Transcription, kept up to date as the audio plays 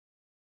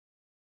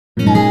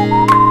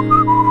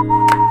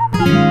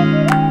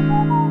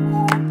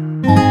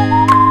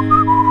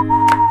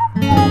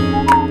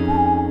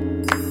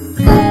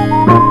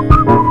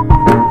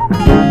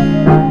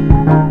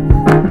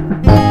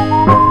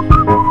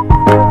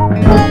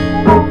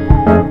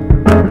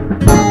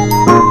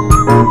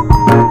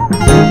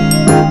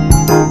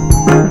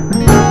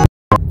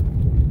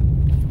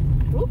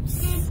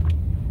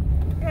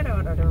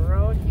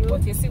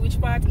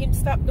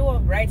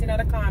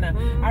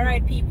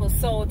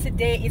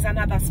today is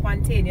another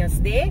spontaneous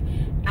day,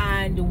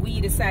 and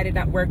we decided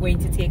that we're going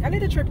to take a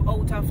little trip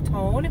out of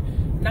town.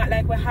 Not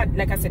like we had,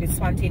 like I said, it's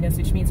spontaneous,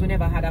 which means we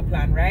never had a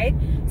plan, right?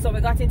 So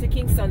we got into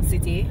Kingston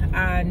City,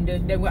 and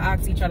then we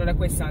asked each other the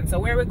question, so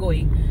where are we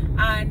going?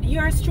 And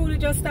yours truly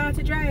just started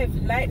to drive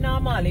like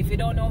normal. If you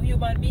don't know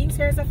human beings,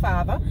 here's a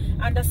father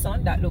and the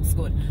son. That looks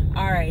good.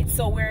 All right,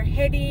 so we're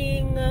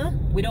heading,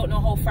 we don't know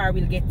how far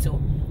we'll get to,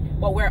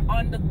 but we're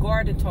on the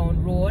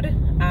Gordontown Road,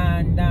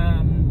 and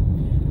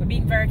we're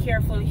being very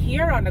careful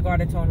here on the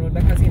Gordontown Road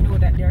because you know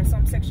that there are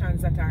some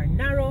sections that are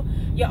narrow.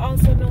 You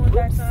also know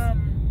that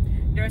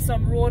there's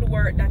some road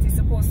work that is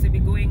supposed to be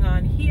going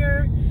on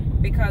here,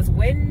 because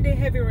when the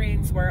heavy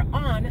rains were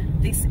on,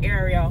 this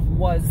area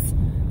was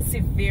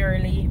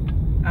severely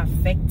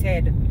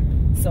affected.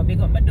 So big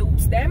up my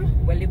dupes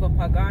them. We live up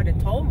a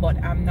Gordontown, but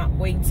I'm not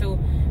going to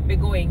be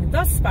going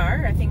thus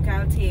far. I think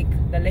I'll take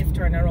the left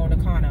turn around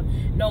the corner.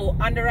 Now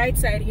on the right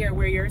side here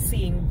where you're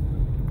seeing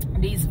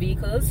these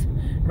vehicles,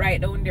 right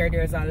down there,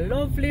 there's a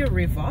lovely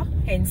river,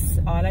 hence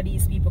all of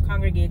these people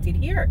congregated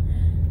here.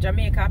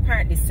 Jamaica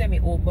apparently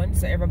semi-open,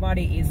 so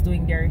everybody is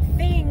doing their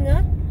thing.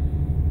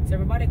 So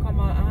everybody come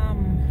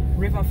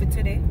river for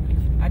today.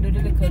 I do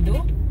the little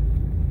do.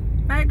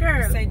 My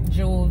girl. St.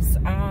 Joe's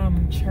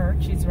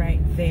church is right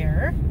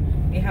there.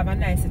 They have a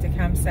nice little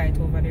campsite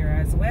over there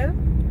as well.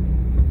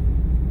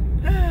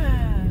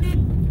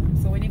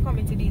 So when you come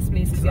into these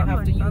places, you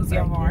have to use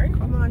your horn.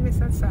 Come on,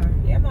 Mr. Sir.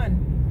 Yeah,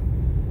 man.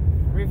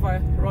 River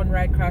run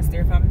right across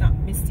there. If I'm not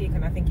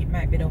mistaken, I think it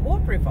might be the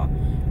Hope River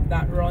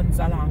that runs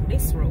along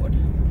this road.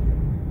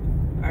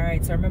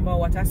 Alright, so remember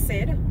what I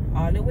said,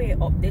 all the way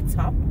up the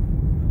top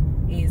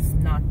is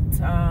not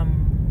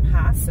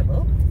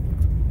passable.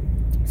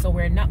 So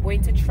we're not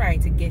going to try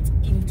to get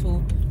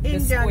into the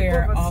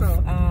square of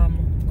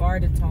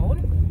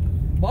Gordontown.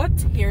 But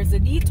here's the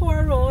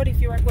detour road if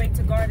you are going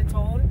to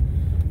Gordontown.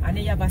 And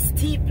then you have a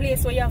steep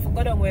place where you have to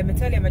go down where I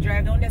tell you I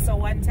drive down there so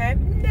one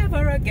time,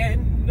 never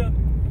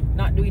again.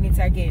 Not doing it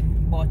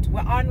again. But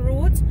we're en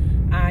route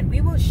and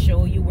we will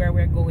show you where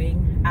we're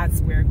going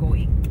as we're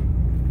going.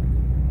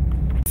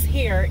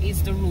 Here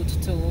is the route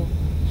to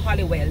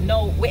Holywell.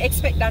 Now we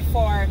expect that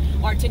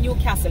or to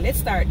Newcastle. Let's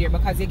start there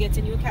because you get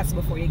to Newcastle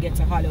before you get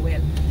to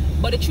Holywell.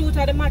 But the truth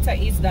of the matter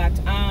is that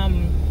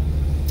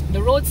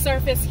the road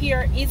surface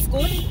here is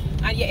good,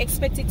 and you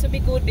expect it to be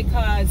good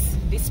because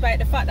despite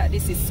the fact that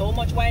this is so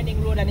much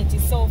winding road and it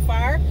is so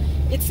far,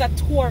 it's a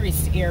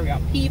tourist area.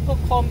 People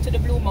come to the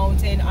Blue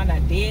Mountain on a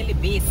daily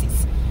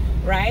basis,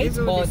 right?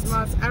 But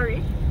Mas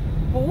Harry.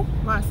 Who?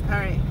 Mas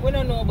Harry. We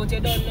don't know, but you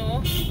don't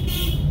know.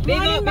 Big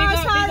up, big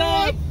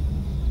up.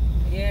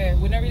 Yeah,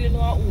 we don't really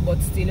know who,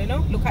 but still, you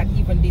know, look at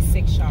even this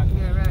section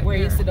where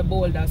you see the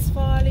boulders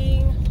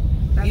falling.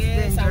 That's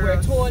yes, and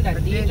we're told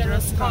that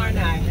dangerous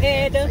corner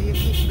ahead. So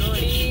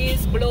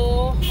please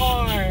blow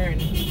horn.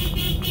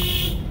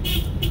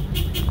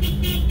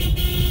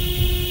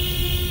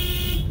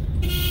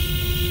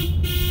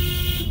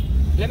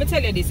 Let me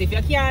tell you this, if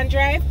you can't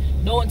drive,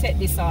 don't take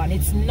this on.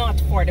 It's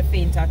not for the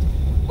faint at,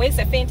 well, it's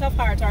a faint of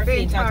heart or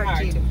faint at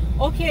heart.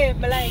 Okay, I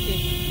like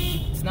it.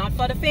 It's not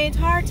for the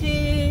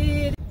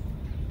faint-hearted.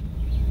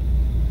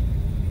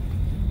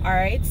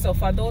 Alright, so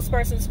for those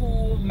persons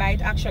who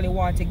might actually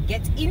want to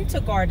get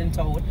into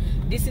Gordontown,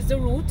 this is the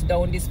route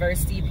down this very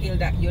steep hill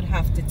that you'd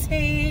have to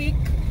take,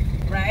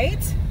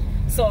 right?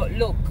 So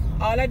look,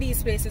 all of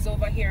these places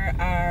over here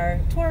are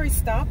tourist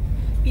stop.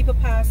 People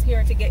pass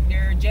here to get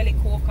their jelly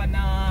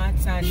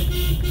coconuts and,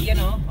 you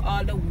know,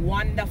 all the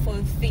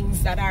wonderful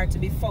things that are to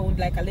be found,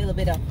 like a little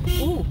bit of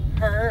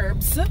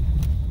herbs.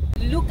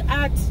 Look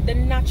at the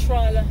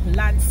natural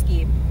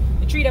landscape.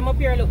 The tree them up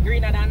here look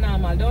greener than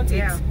normal, don't it?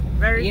 Yeah,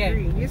 very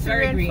green. You see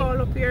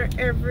rainfall up here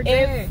every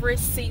day. Every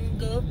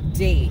single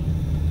day.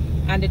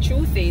 And the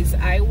truth is,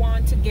 I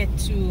want to get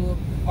to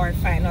our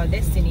final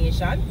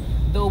destination,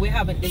 though we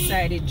haven't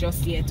decided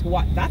just yet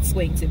what that's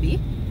going to be.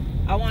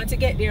 I want to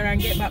get there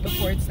and get back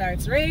before it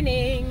starts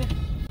raining.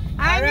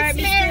 Alright,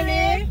 Miss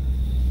Kelly.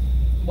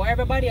 Boy,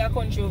 everybody in a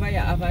country over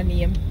here have a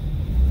name.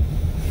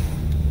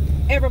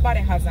 Everybody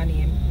has a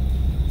name.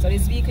 So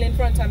this vehicle in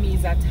front of me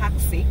is a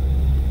taxi.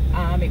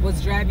 It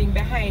was driving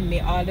behind me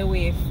all the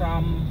way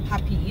from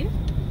Happy Inn,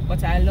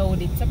 but I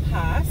allowed it to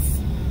pass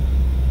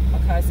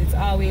because it's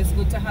always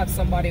good to have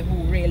somebody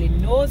who really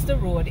knows the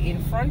road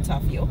in front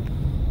of you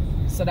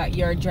so that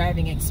your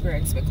driving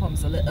experience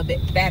becomes a little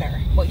bit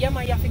better. But yeah,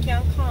 man, you have to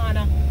can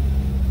corner.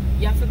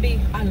 You have to be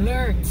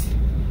alert.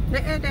 They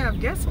have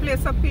guest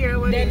place up here.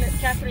 Then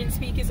Catherine's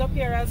Peak is up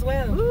here as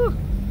well. Ooh.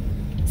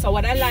 So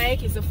what I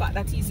like is the fact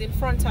that he's in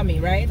front of me,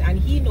 right? And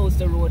he knows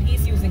the road.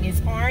 He's using his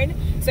horn,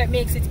 so it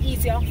makes it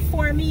easier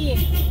for me.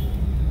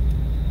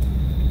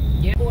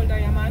 Yeah, older,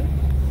 yeah, man.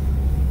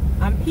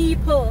 And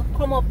people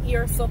come up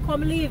here, so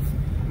come live.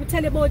 Me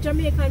tell you about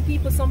Jamaican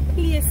people, some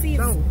places.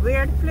 Some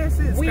weird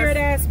places. Weird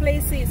ass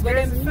places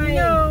where them find.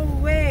 No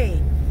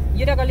way.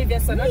 You're not gonna live here,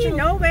 so not true?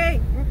 No way.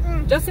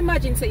 Just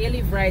imagine, say you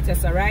live right here,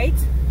 so right?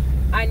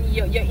 And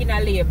you're in a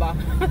labor.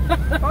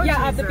 Oh, yeah,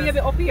 have the baby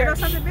up here. You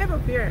just have the baby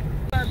up here.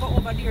 Go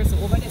over there, so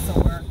over there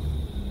somewhere.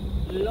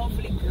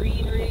 lovely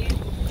greenery.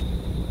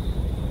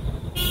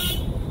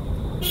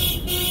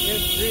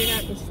 It's green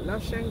at the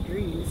lush and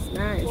green. It's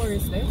nice.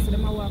 Tourists there, so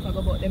them a walk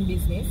about them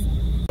business.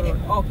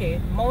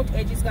 Okay, Mount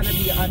Edge is gonna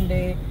be on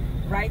the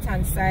right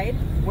hand side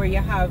where you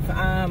have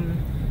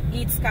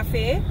Eats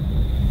Cafe.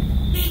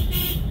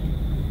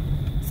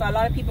 So a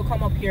lot of people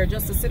come up here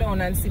just to sit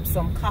down and sip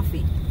some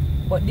coffee.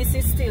 But this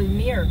is still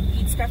near.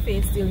 Eats Cafe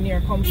is still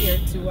near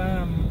compared to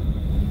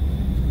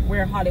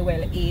where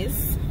Holywell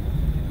is.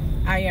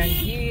 Iron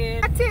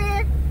Gate.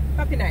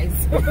 Happy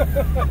nice.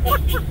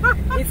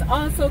 It's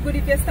also good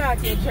if you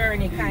start your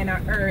journey kind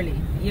of early,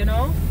 you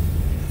know,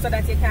 so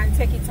that you can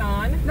take it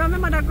on. No, my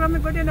mother grandma,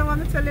 but you don't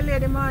want to tell the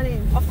lady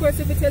morning. Of course,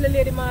 if you tell the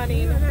lady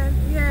morning.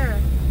 Yeah.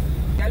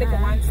 Yeah, look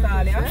at one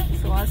stall, yeah?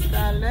 So one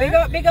stall there. Big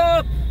up, big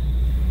up!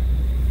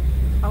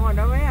 I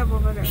wonder what I have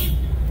over there. I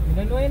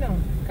don't know, you know,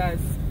 because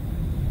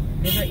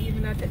never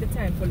even at the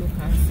time for look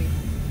and see.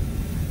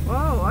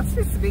 Wow, what's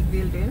this big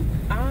building?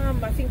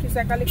 I think it's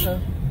like a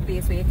little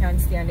place where you can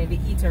stay and then the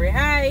eatery.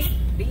 Hi!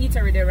 The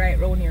eatery they're right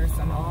round here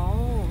somehow.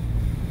 Oh.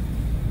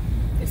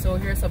 So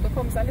here so it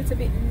becomes a little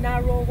bit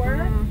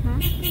narrower.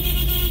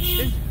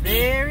 It's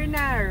very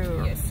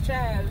narrow. Yes,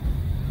 child.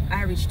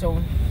 Irish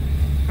Town.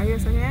 Are you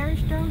from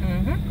Irish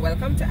Town?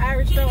 Welcome to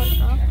Irish Town.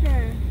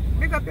 Okay.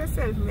 Big up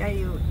yourself, my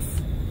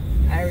youths.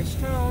 Irish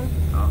Town.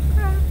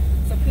 Okay.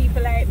 So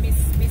people like Miss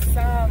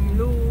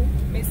Lou.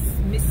 Miss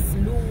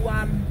Lou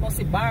must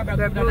be Barbara.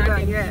 The blue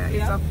one, yeah,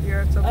 it's up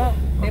here. It's up oh,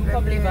 them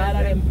probably live all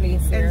of them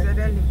places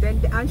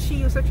here. And she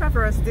used to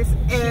traverse this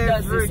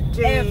every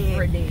day.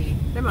 Every day.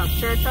 Them have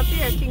church up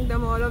here,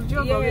 Kingdom Hall of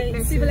Jehovah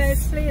Witnesses.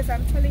 Civilized place,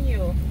 I'm telling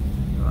you.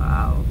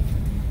 Wow.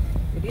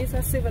 It is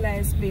a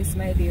civilized place,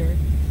 my dear.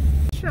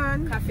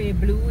 Cafe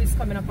Blue is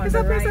coming up on the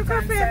right hand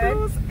side. Cafe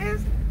Blues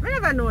is, I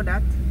never know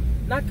that.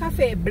 Not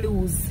Cafe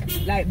Blues,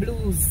 like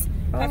blues.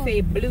 Oh.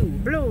 Cafe Blue.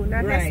 Blue,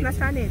 not right. S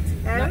not on it.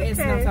 No S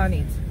not on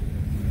it.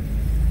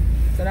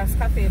 So that's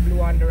Cafe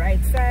Blue on the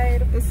right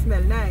side. It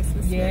smells nice.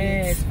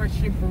 Yes,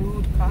 freshly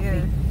brewed coffee.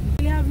 Yeah.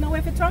 You have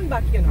nowhere to turn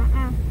back, you know.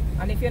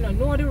 And if you don't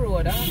know the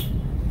road,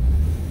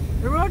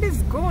 the road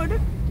is good.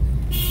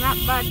 It's not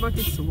bad, but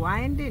it's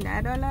winding.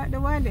 I don't like the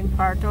winding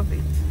part of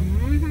it.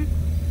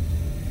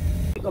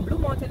 Blue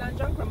Mountain and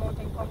Johncrow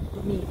Mountain come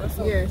to meet.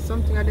 Yeah,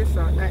 something of the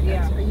sort like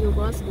that. You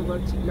go to school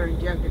to learn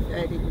geography.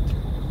 I didn't.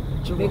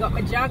 Big up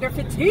my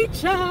geography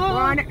teacher.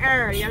 One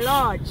area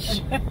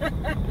lodge.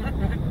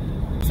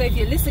 So if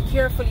you listen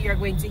carefully, you're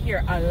going to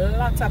hear a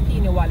lot of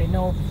Peanut Valley.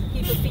 Now,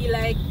 people feel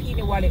like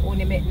Peanut Valley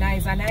only make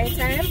noise at night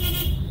time.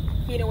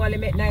 Peanut Valley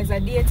make noise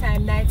at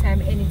daytime,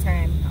 nighttime,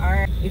 anytime.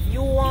 Alright. If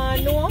you want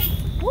to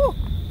know,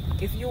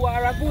 if you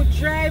are a good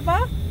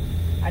driver,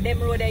 at them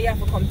road there you have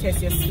to come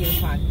test your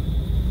skill on.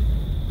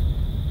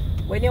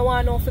 When you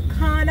want to know for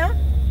corner,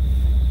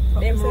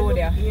 them road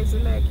there.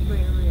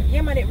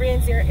 Yeah man, it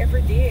rains here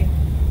every day.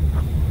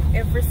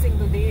 Every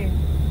single day.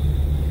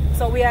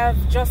 So we have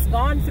just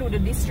gone through the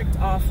district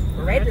of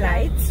red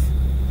light.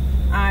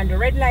 And the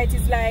red light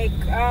is like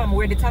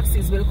where the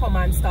taxis will come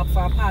and stop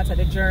for a part of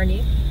the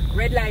journey.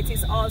 Red light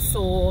is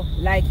also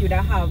like you'd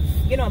have,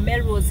 you know,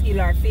 Melrose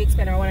Hill or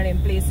Fakespen or one of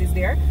them places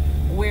there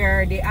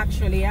where they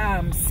actually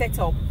set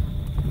up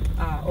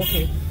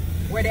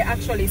where they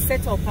actually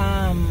set up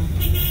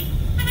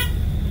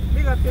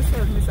big up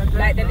yourself, Mr. Driver.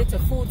 Like the little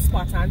food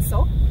spot and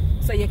so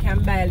you can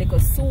buy a little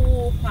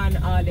soup and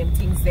all them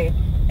things there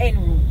en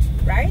route,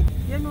 right?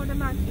 You know the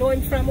man. Know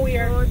him from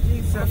where? Oh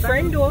Jesus. A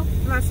friend though.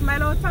 Man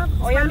smile out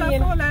of oh, you mean?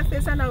 Smile out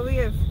face and a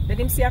wave. Let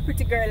him see a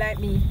pretty girl like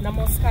me. No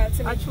must call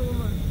to me. A true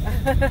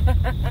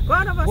man.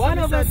 One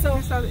of us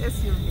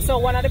SUV. So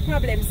one of the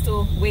problems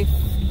too with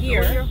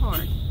here your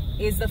horn.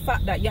 Is the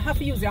fact that you have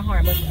to use your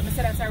horn, but I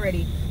said that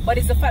already. But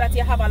it's the fact that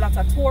you have a lot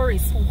of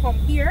tourists who come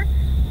here,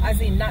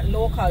 as in not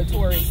local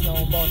tourists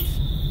now, but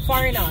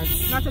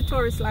foreigners. Not a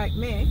tourist like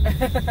me.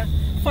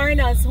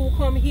 Foreigners who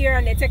come here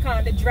and they take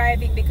on the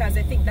driving because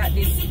they think that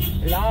this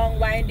long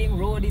winding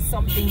road is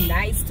something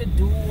nice to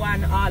do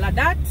and all of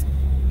that.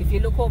 If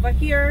you look over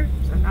here,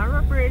 it's a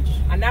narrow bridge.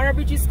 A narrow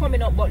bridge is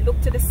coming up, but look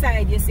to the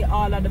side, you see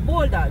all of the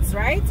boulders,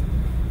 right?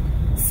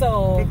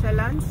 So it's a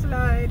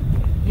landslide.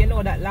 You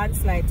know that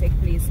landslide take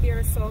place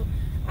here, so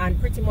and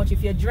pretty much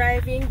if you're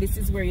driving, this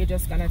is where you're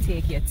just gonna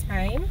take your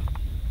time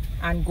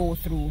and go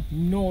through,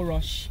 no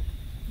rush.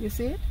 You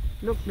see it?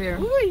 Look there.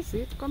 Ooh. See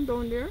it? Come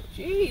down there.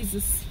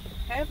 Jesus,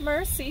 have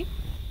mercy.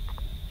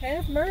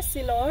 Have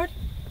mercy, Lord.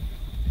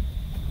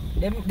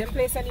 Them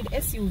place I need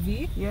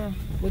SUV. Yeah.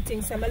 We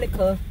think some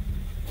little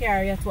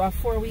carrier to a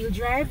 4-wheel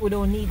drive. We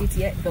don't need it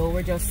yet though.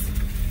 We're just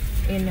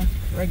in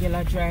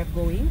regular drive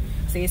going.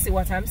 So you see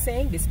what I'm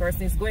saying? This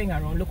person is going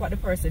around. Look what the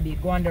person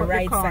did. Go on the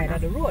right side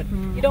of the road.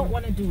 You don't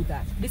want to do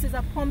that. This is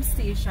a pump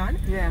station.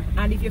 Yeah.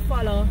 And if you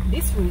follow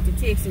this route, it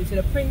takes you to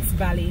the Prince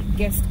Valley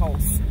Guest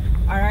House.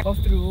 Alright. Go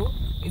through.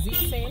 Is he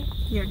saying?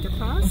 Here to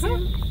pass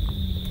him.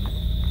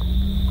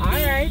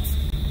 Alright.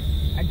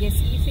 I guess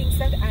he thinks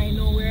that I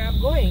know where I'm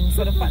going.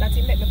 So the fact that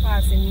he met me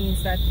passing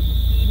means that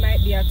he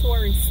might be a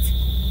tourist.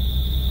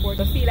 But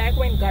I feel like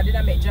when God did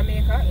I make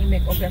Jamaica, he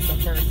make Augusta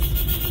first.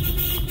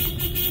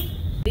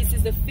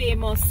 is the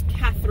famous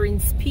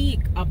Catherine's Peak,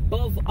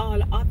 above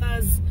all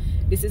others.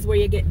 This is where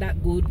you get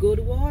that good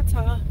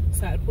water.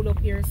 So I'll pull up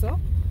here, so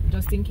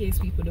just in case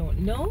people don't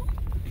know,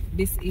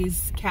 this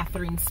is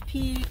Catherine's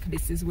Peak.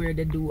 This is where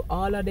they do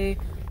all of the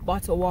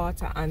bottled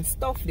water and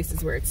stuff. This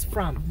is where it's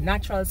from,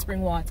 natural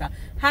spring water.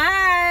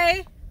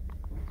 Hi.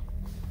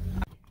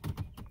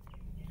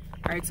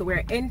 All right, so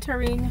we're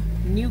entering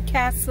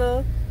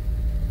Newcastle.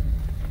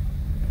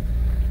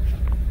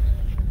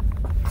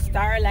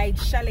 Starlight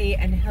Chalet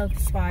and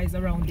Health Spa is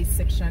around this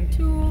section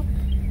too.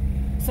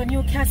 So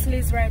Newcastle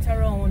is right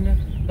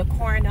around the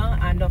corner,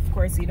 and of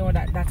course you know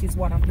that is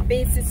one of the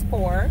bases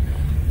for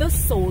the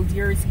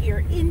soldiers here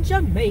in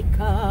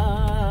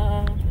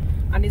Jamaica.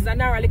 And it's a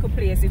narrow little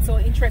place. It's so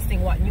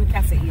interesting what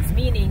Newcastle is,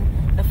 meaning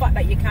the fact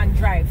that you can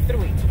drive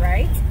through it,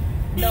 right?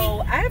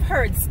 Now I've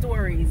heard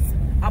stories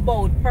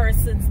about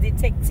persons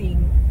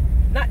detecting,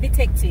 not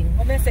detecting,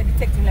 when I say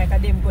detecting like a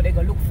them go, they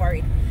go look for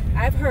it.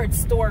 I've heard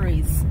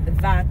stories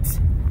that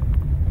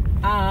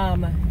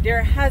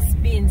there has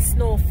been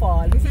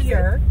snowfall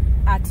here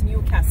at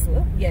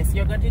Newcastle. Yes,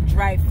 you're going to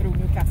drive through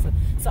Newcastle.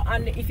 So,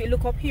 and if you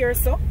look up here,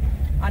 so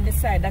on the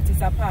side, that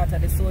is a part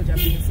of the soldier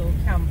base, so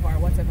camp or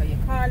whatever you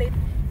call it.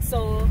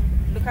 So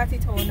look at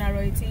it, how narrow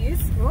it is.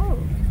 Oh,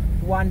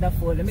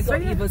 wonderful. Let me go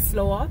even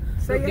slower.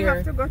 So you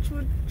have to go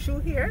through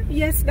here?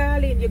 Yes,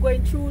 darling, you're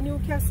going through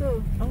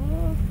Newcastle.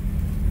 Oh.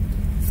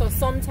 So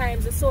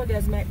sometimes the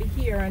soldiers might be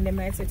here and they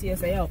might say to you,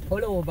 say, oh,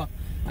 pull over.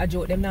 I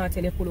joke, them now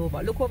tell you pull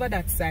over. Look over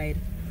that side.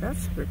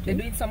 That's pretty. They're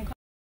doing some.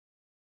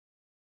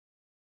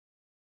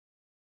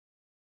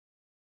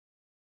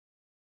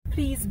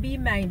 Please be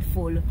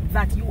mindful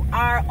that you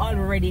are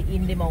already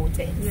in the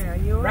mountains. Yeah,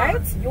 you are.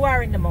 Right? You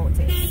are in the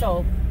mountains.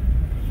 So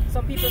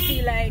some people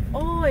feel like,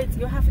 oh,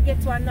 you have to get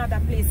to another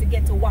place to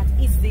get to what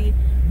is the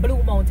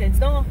Blue Mountains.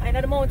 No, I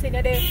know the mountain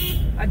you're there.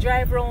 I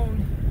drive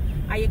around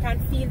and you can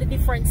feel the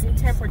difference in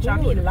temperature.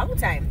 I mean, a long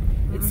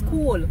time. It's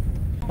cool.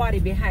 Somebody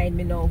behind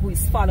me now who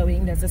is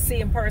following, there's the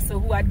same person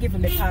who had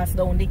given me pass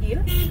down the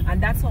hill,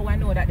 and that's how I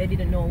know that they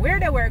didn't know where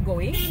they were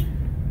going.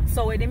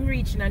 So when him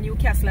reaching a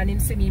Newcastle and him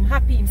see me, him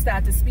happy, him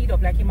start to speed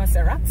up like he must say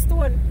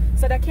Rockstone.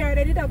 So the car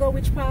they did I go,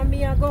 which part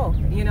me I go?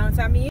 You know what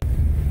I mean?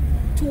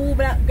 Two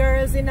black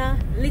girls in a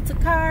little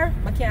car.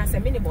 I can't say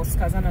minibus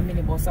because I'm a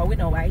minibus, so we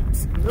know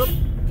white. Nope.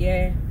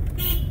 Yeah.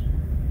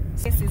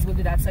 Sisters will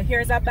do that. So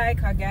here's a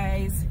biker,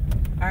 guys.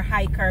 Our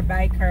hiker,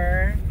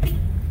 biker.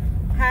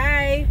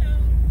 Hi.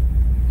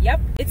 Yep,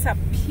 it's a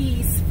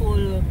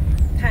peaceful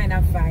kind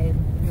of vibe.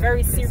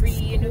 Very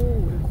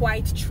serene,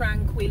 quite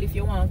tranquil. If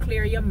you want to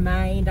clear your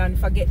mind and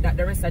forget that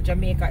the rest of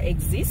Jamaica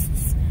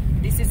exists,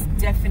 this is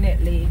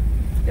definitely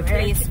the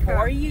place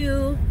for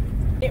you.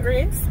 It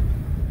rains.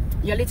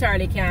 You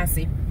literally can't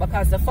see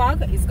because the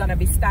fog is going to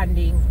be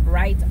standing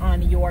right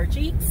on your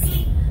cheeks,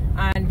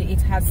 and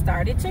it has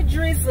started to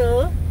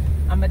drizzle.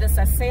 I'm going to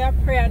just say a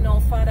prayer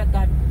now. Father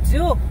God,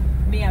 do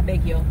me, I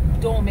beg you,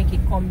 don't make it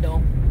come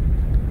down.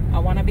 I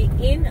want to be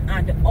in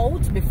and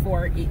out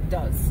before it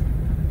does.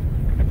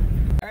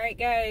 Alright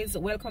guys,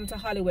 welcome to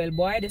Holywell.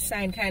 Boy, the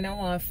sign kind of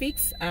want to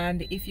fix,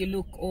 and if you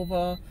look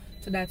over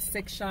to that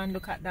section,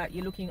 look at that,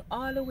 you're looking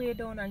all the way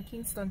down on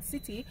Kingston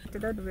City.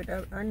 With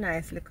a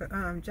nice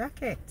little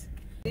jacket.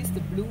 This is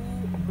the Blue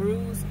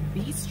Brews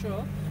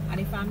Bistro, and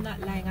if I'm not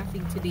lying, I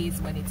think today is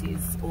when it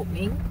is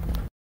opening.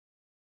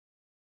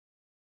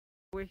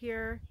 We're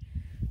here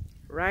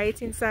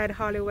right inside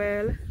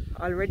Holywell.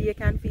 Already you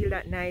can feel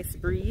that nice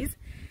breeze,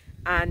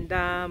 and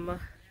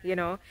you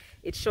know,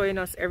 it's showing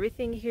us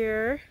everything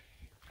here.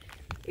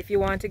 If you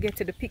want to get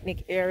to the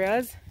picnic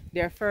areas,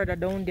 they're further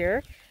down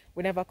there.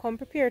 We never come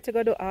prepared to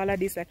go do all of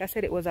this. Like I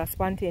said, it was a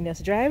spontaneous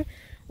drive.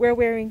 We're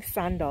wearing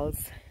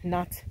sandals,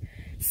 not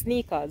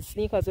sneakers.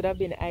 Sneakers would have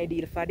been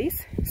ideal for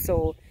this.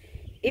 So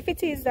if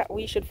it is that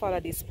we should follow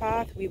this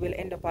path, we will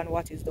end up on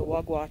what is the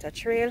Wagwater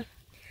Trail,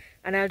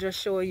 and I'll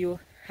just show you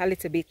a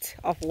little bit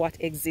of what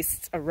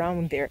exists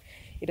around there.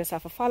 You just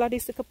have to follow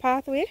this little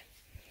pathway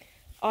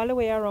all the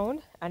way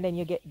around, and then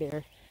you get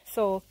there.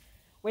 So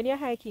when you're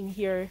hiking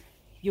here,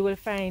 you will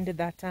find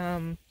that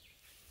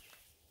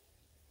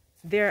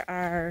there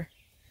are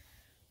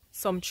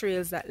some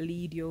trails that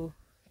lead you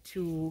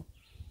to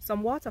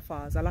some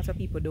waterfalls. A lot of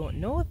people don't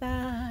know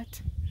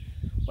that,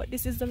 but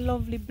this is the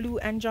lovely Blue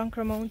and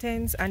Johncrow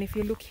Mountains. And if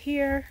you look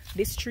here,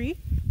 this tree,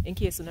 in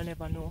case you don't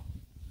ever know,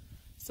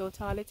 so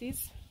tall it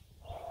is,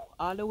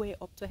 all the way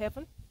up to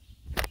heaven.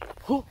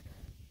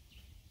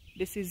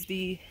 This is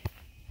the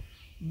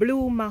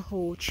Blue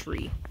Maho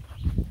tree.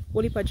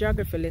 What if a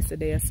geography lesson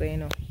there, so you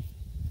know,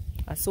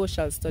 a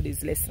social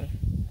studies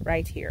lesson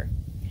right here.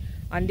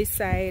 On this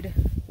side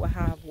we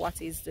have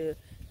what is the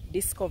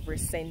Discovery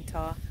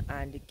Center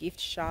and the gift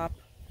shop,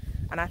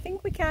 and I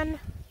think we can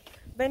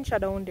venture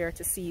down there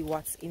to see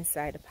what's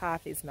inside. The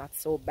path is not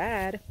so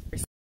bad.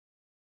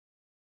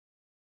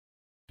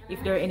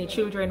 If there are any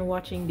children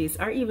watching this,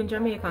 or even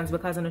Jamaicans,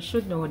 because I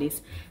should know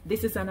this,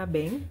 this is an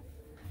abeng,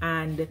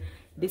 and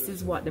this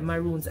is what the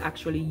Maroons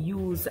actually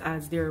use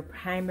as their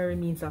primary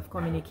means of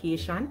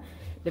communication.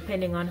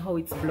 Depending on how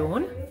it's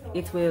blown,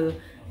 it will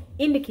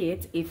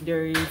indicate if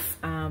there is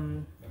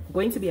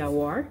going to be a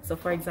war. So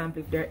for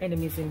example, if there are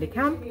enemies in the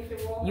camp,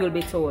 you'll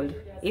be told.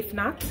 If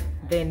not,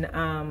 then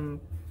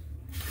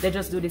they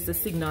just do this to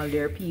signal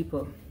their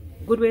people.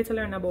 Good way to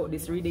learn about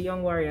this, read The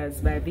Young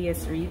Warriors by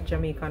V.S. Reid,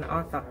 Jamaican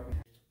author.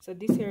 So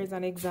this here is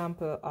an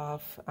example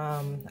of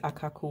a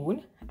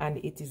cocoon, and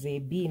it is a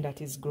bean that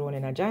is grown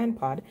in a giant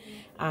pod.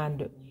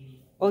 And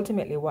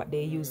ultimately what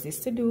they use this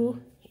to do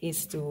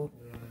is to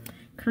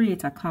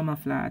create a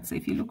camouflage. So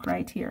if you look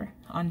right here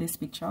on this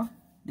picture,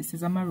 this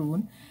is a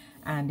maroon,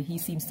 and he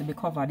seems to be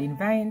covered in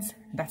vines.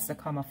 That's the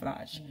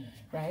camouflage,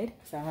 right?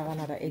 So I have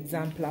another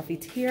example of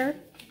it here.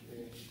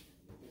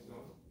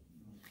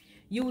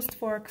 Used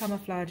for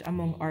camouflage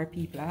among our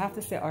people. I have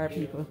to say our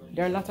people.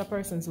 There are a lot of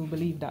persons who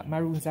believe that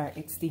maroons are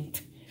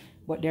extinct,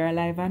 but they're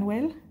alive and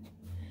well,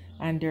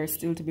 and they're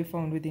still to be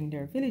found within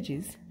their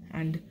villages.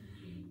 And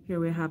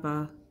here we have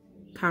a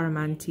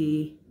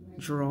caramanti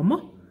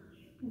drum.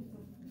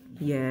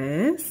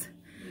 Yes.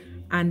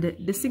 And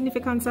the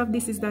significance of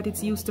this is that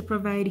it's used to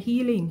provide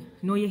healing.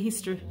 Know your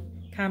history.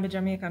 Can't be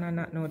Jamaican and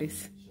not know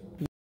this.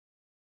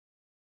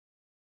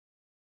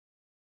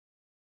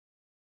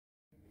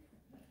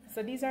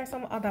 So these are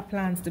some other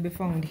plants to be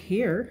found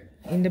here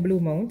in the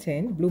Blue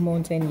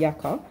Mountain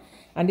yucca.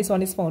 And this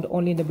one is found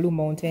only in the Blue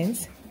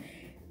Mountains.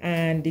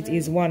 And it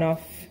is one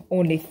of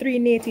only 3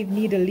 native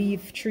needle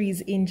leaf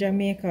trees in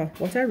Jamaica.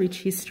 What a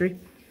rich history.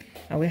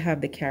 And we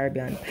have the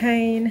Caribbean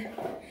pine.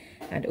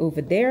 And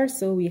over there,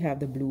 so we have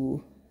the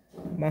blue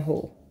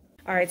maho.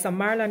 All right, so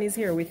Marlon is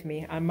here with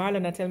me. And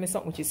Marlon will tell me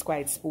something which is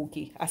quite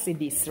spooky. I see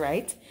this,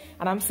 right?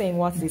 And I'm saying,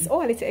 what's this?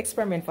 Oh, a little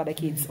experiment for the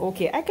kids.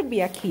 Okay, I could be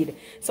a kid.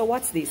 So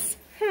what's this?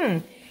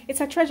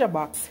 It's a treasure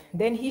box.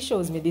 Then he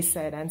shows me this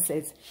side and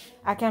says,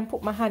 I can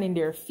put my hand in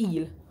there,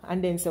 feel,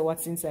 and then say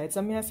what's inside.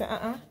 So me I say,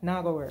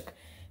 now go work.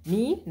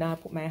 Me, now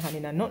put my hand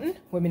in a nothing,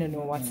 when me don't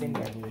know what's in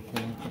there.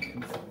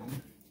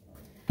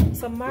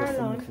 So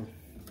Marlon.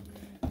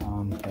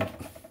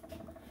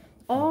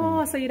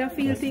 Oh, so you don't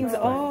feel things,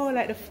 oh,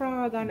 like the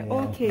frog and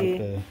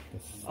okay.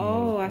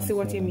 Oh, I see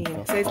what you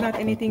mean. So it's not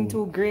anything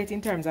too great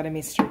in terms of the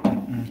mystery.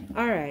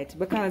 All right,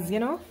 because, you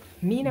know,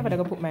 me never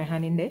gonna put my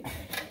hand in there.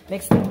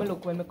 Next time I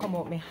look when I come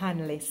out my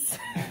handless.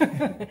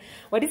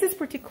 Well, this is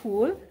pretty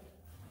cool.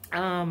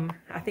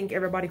 I think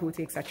everybody who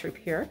takes a trip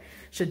here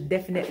should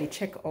definitely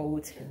check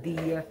out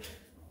the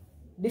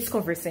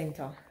Discovery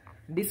Center.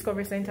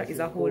 Discovery Center is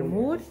a whole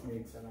mood.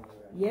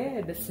 Yeah,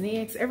 the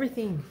snakes,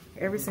 everything,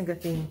 every single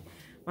thing.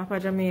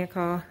 Mapa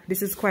Jamaica.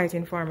 This is quite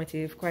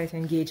informative, quite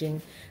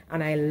engaging,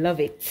 and I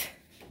love it.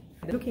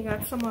 Looking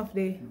at some of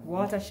the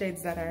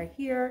watersheds that are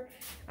here,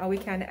 and we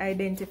can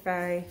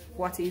identify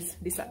what is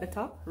this at the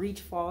top,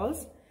 Reach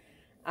Falls,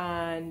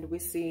 and we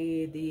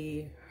see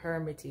the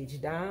Hermitage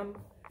Dam,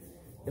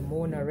 the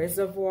Mona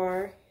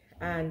Reservoir,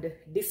 and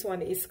this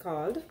one is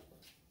called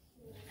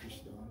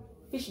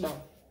Fish Dam,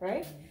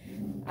 right?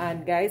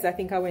 And guys, I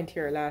think I went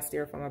here last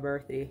year for my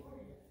birthday.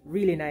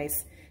 Really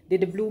nice.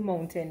 Did the Blue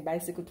Mountain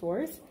bicycle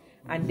tours,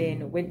 and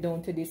then went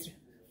down to this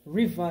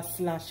river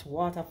 /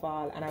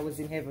 waterfall, and I was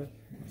in heaven.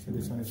 So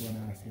this one is one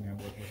I'm asking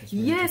about.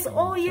 Yes,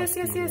 oh yes,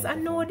 I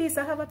know this.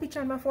 I have a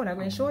picture on my phone. I'm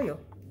going to show you.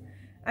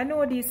 I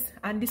know this,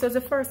 and this was the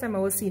first time I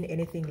was seeing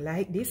anything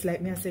like this.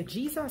 Like me, I said,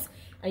 Jesus.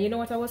 And you know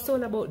what I was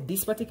told about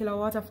this particular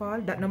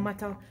waterfall? That no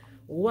matter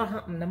what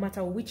happened, no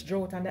matter which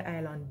drought on the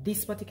island,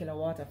 this particular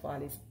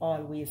waterfall is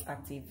always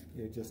active.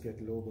 Yeah, it just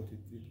get low, but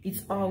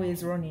it's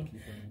always running.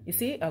 You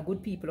see,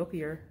 good people up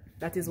here.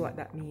 That is what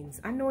that means.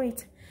 I know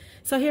it.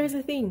 So here's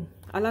the thing.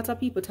 A lot of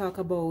people talk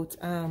about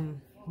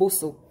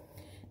busso.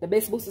 The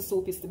best busso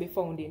soup is to be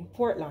found in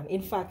Portland.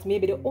 In fact,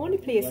 maybe the only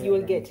place you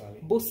will get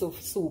busso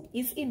soup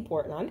is in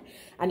Portland.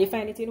 And you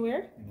find it in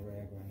where?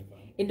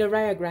 In the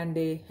Rio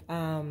Grande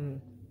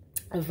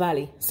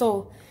Valley.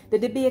 So the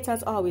debate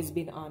has always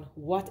been on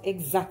what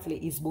exactly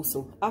is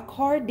busso.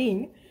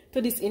 According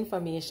to this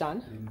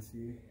information,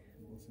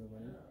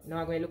 now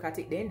I'm going to look at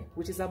it then,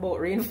 which is about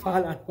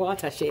rainfall and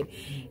watershed.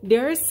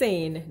 They're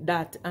saying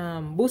that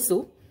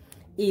busso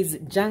is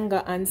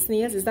janga and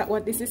snails. Is that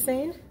what this is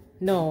saying?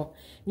 No.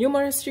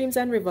 Numerous streams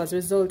and rivers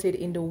resulted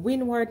in the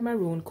windward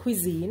maroon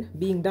cuisine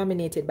being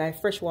dominated by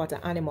freshwater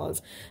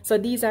animals. So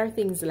these are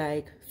things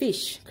like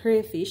fish,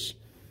 crayfish,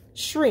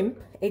 shrimp,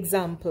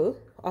 example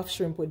of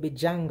shrimp would be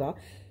janga,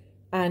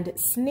 and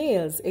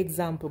snails,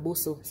 example,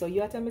 busso. So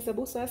you are telling me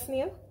busso a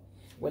snail?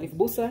 Well, if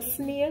busso a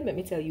snail, let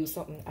me tell you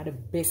something, are the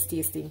best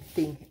tasting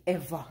thing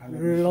ever.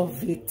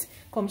 Love it.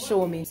 Come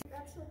show me.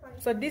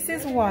 So this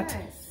is what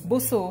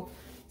busso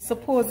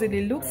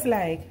supposedly looks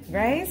like,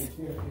 guys.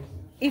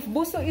 If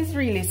busso is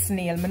really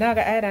snail,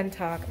 Managa Ed and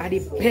Talk are the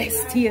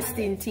best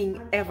tasting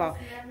thing ever.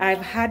 I've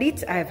had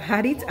it,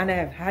 and I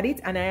have had it,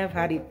 and I have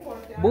had it.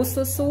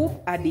 Busso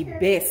soup are the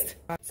best.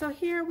 So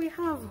here we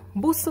have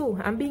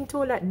busso. I'm being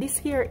told that this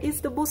here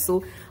is the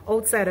busso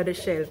outside of the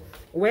shell.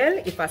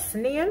 Well, if a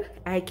snail,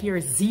 I care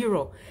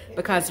zero.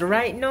 Because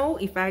right now,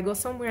 if I go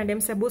somewhere and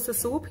them say busso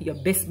soup, you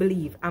best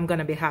believe I'm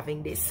gonna be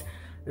having this.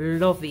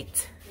 Love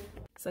it.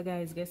 So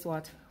guys, guess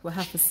what? We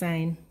have to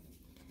sign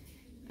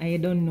I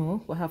don't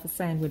know, we'll have to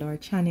sign with our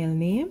channel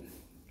name.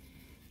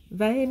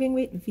 Vibing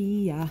with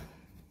Via.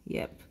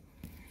 Yep.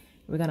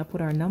 We're gonna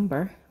put our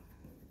number.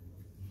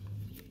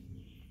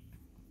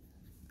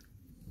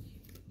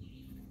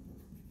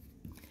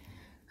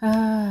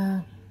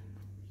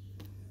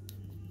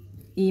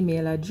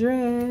 Email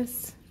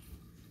address.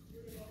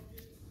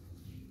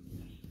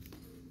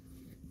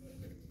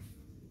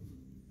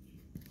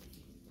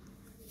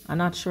 I'm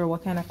not sure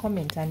what kind of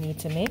comment I need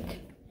to make,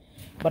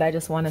 but I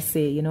just want to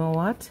say, you know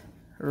what?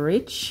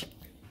 Rich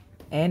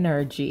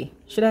energy.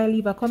 Should I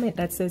leave a comment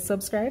that says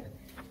subscribe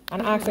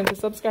and ask them to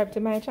subscribe to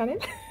my channel?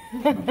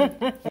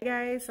 Hey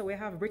guys, so we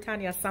have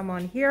Britannia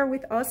Salmon here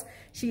with us.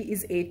 She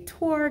is a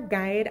tour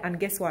guide, and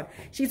guess what?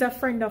 She's a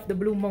friend of the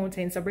Blue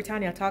Mountains. So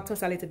Britannia, talk to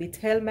us a little bit.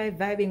 Tell my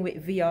Vibing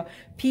with Via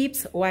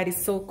peeps why it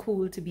is so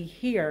cool to be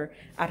here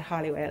at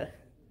Holywell.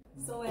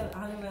 So well,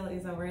 Holywell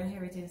is a World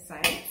Heritage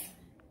Site,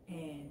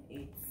 and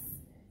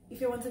if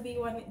you want to be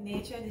one with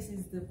nature, this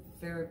is the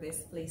very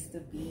best place to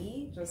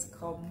be. Just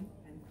come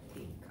and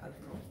take a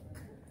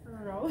look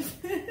around.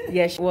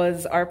 Yes, it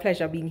was our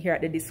pleasure being here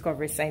at the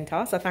Discovery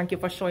Center. So thank you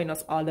for showing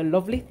us all the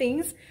lovely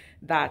things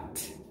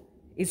that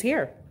is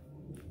here.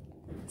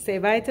 Say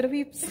bye to the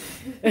peeps.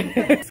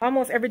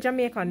 Almost every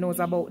Jamaican knows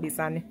about this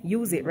and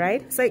use it,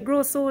 right? So it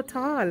grows so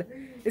tall.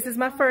 This is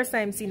my first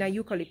time seeing a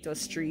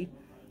eucalyptus tree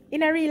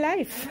in a real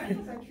life.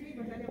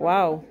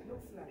 Wow.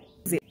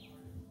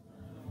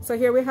 So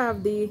here we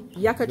have the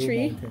yucca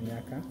tree.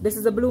 This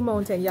is a Blue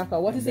Mountain yucca.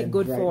 What is it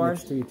good for?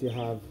 Next to it you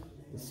have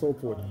the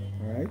soapwood,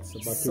 alright? So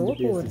back soapwood.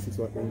 in the days, this is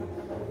what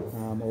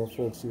our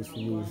folks used to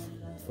use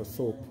for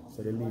soap.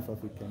 So the leaf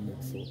of it can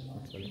make soap,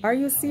 actually. Are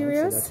you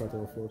serious? So that's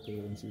what our folk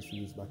parents used to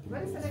use back in the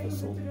days for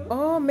soap.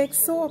 Oh, make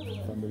soap.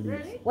 From the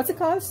leaves. What's it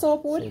called?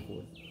 Soapwood?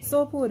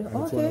 Soapwood. Soapwood, And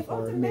okay. it's one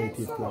of our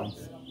native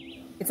plants.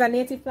 It's a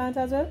native plant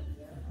as well?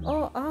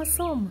 Oh,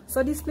 awesome.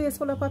 So this place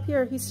full of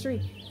pure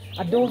history.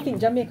 I don't think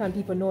Jamaican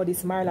people know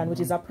this Marland, which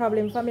is a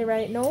problem for me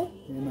right now.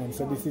 Yeah, man.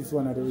 So this is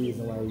one of the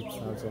reasons why it's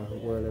also a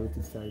World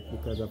Heritage Site,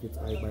 because of its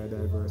high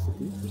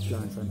biodiversity. The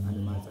plants and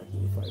animals are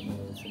 85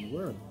 million in the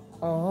world.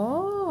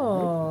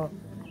 Oh,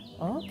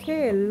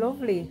 okay,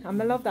 lovely. I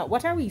love that.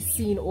 What are we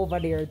seeing over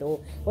there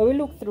though? When we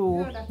look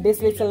through this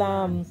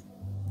little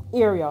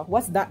area,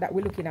 what's that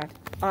we're looking at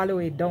all the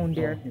way down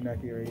there? In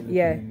that area,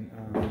 yeah,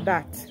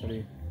 that.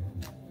 Actually,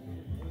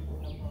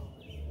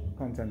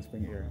 Constant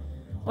Spring area.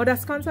 Oh,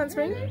 that's Constant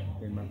Spring?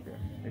 In back there.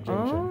 The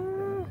junction.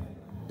 Oh,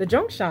 the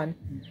junction.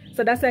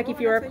 So that's like if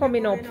you were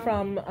coming up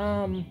from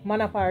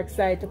Manor Park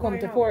side to come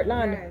to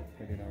Portland.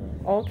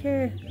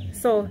 Okay,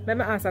 so let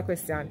me ask a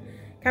question.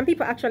 Can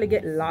people actually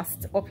get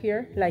lost up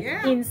here, like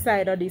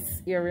inside of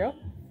this area?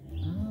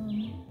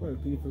 Well,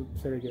 people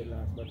say they get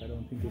lost, but I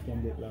don't think you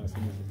can get lost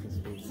in this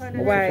space.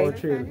 Why?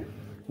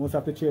 Most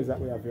of the trails that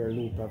we have here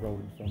loop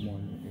around from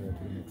one area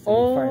to the next. So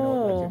you find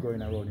out that you're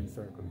going around in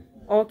circles.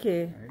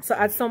 Okay, right? So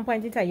at some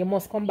point in time you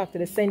must come back to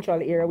the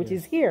central area, which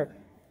is here.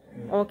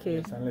 Yeah. Okay.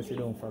 Yes, unless you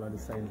don't follow the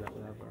signs that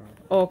we have around.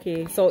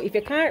 Okay, so if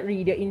you can't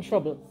read, you're in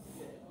trouble.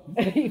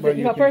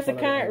 if a person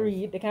can't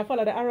read, they can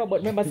follow the arrow, but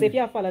remember, say if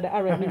you follow the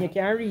arrow, I mean you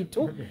can read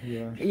too.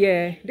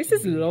 Yeah, this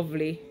is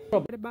lovely.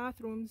 The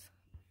bathrooms.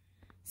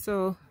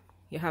 So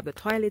you have the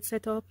toilet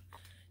set up,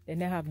 then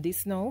they have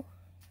this now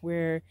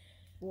where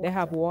they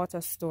have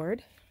water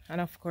stored, and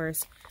of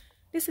course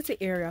this is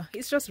the area.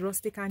 It's just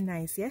rustic and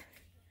nice, yeah.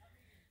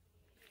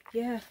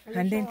 Yeah,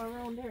 and then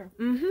around there.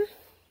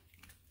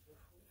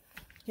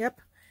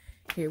 Yep,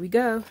 here we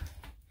go.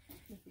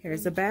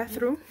 Here's the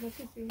bathroom.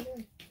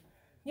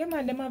 Yeah,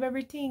 man, them have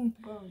everything.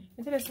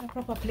 It's a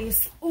proper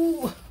place.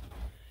 Ooh,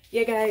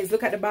 yeah, guys,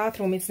 look at the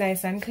bathroom. It's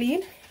nice and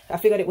clean. I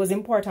figured it was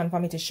important for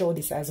me to show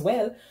this as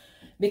well,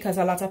 because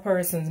a lot of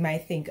persons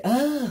might think,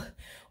 oh,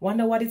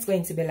 wonder what it's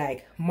going to be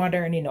like.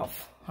 Modern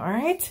enough. All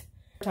right.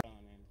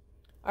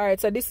 All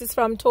right, so this is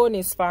from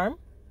Tony's farm.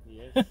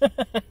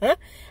 Yes.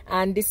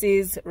 And this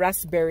is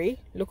raspberry.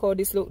 Look how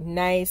this look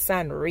nice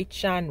and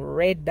rich and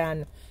red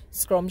and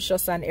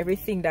scrumptious and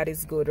everything that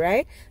is good,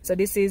 right? So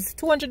this is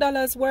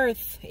 $200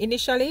 worth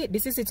initially.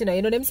 This is it,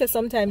 you know them say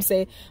sometimes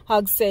say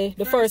hogs say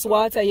the first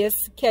water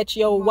yes catch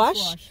your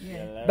wash.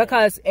 Yeah.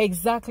 Because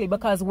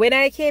when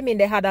I came in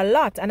they had a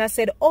lot, and I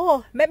said,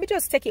 oh, let me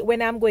just take it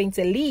when I'm going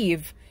to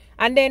leave.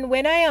 And then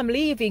when I am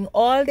leaving,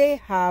 all they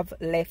have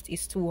left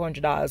is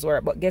 $200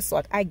 worth. But guess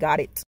what? I got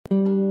it.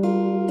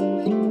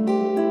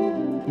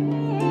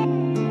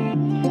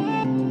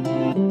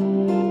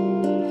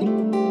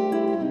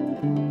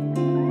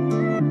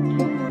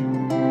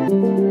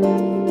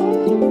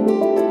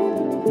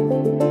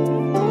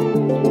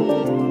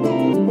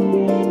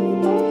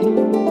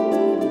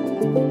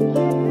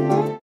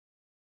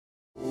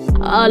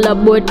 All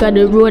aboard cause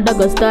the road I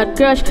go start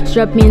crash.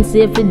 Strap in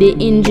safe for the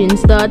engine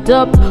start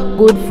up.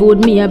 Good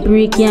food me a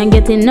break can't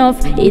get enough.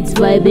 It's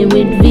vibing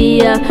with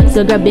Via.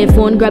 So grab your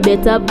phone, grab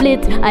your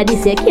tablet. I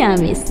just say can't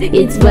miss.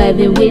 It's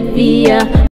vibing with Via.